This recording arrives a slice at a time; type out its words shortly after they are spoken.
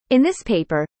In this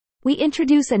paper, we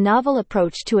introduce a novel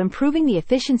approach to improving the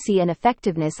efficiency and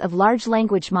effectiveness of large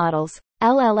language models,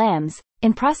 LLMs,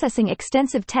 in processing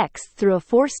extensive texts through a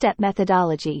four-step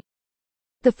methodology.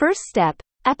 The first step,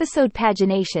 episode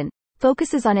pagination,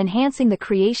 focuses on enhancing the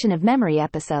creation of memory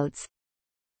episodes.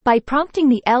 By prompting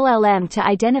the LLM to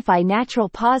identify natural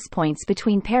pause points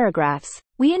between paragraphs,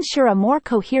 we ensure a more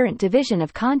coherent division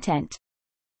of content.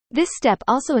 This step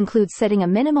also includes setting a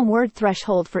minimum word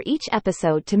threshold for each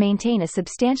episode to maintain a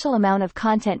substantial amount of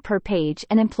content per page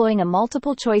and employing a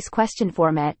multiple-choice question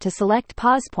format to select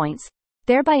pause points,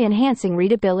 thereby enhancing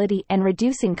readability and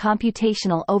reducing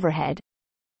computational overhead.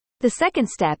 The second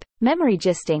step, memory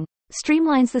gisting,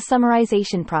 streamlines the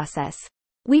summarization process.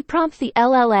 We prompt the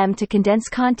LLM to condense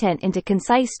content into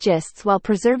concise gists while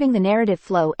preserving the narrative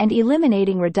flow and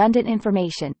eliminating redundant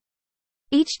information.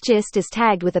 Each gist is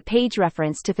tagged with a page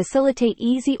reference to facilitate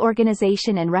easy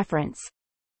organization and reference.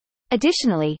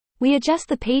 Additionally, we adjust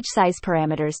the page size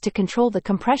parameters to control the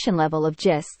compression level of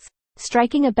gists,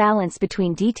 striking a balance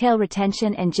between detail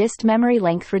retention and gist memory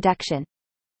length reduction.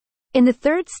 In the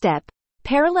third step,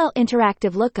 parallel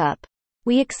interactive lookup,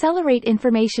 we accelerate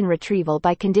information retrieval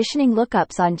by conditioning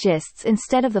lookups on gists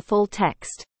instead of the full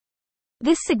text.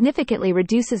 This significantly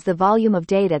reduces the volume of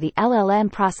data the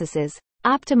LLM processes,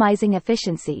 optimizing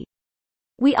efficiency.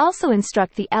 We also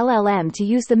instruct the LLM to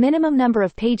use the minimum number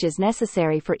of pages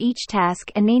necessary for each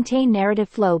task and maintain narrative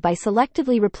flow by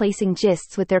selectively replacing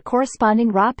gists with their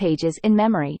corresponding raw pages in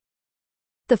memory.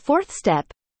 The fourth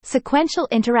step, sequential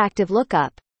interactive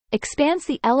lookup, expands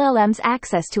the LLM's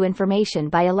access to information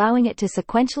by allowing it to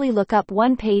sequentially look up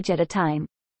one page at a time.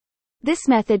 This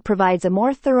method provides a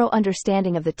more thorough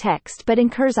understanding of the text but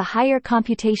incurs a higher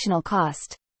computational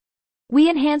cost. We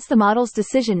enhance the model's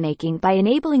decision-making by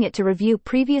enabling it to review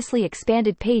previously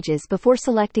expanded pages before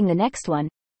selecting the next one,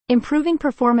 improving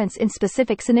performance in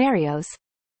specific scenarios.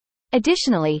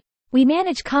 Additionally, we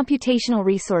manage computational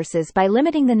resources by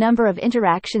limiting the number of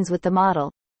interactions with the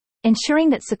model, ensuring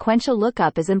that sequential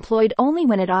lookup is employed only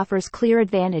when it offers clear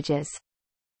advantages.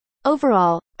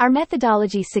 Overall, our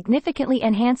methodology significantly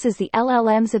enhances the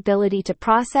LLM's ability to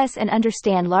process and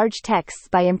understand large texts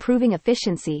by improving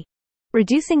efficiency,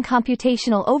 reducing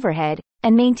computational overhead,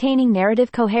 and maintaining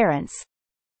narrative coherence.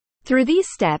 Through these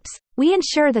steps, we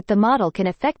ensure that the model can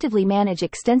effectively manage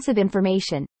extensive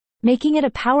information, making it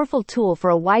a powerful tool for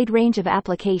a wide range of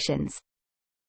applications.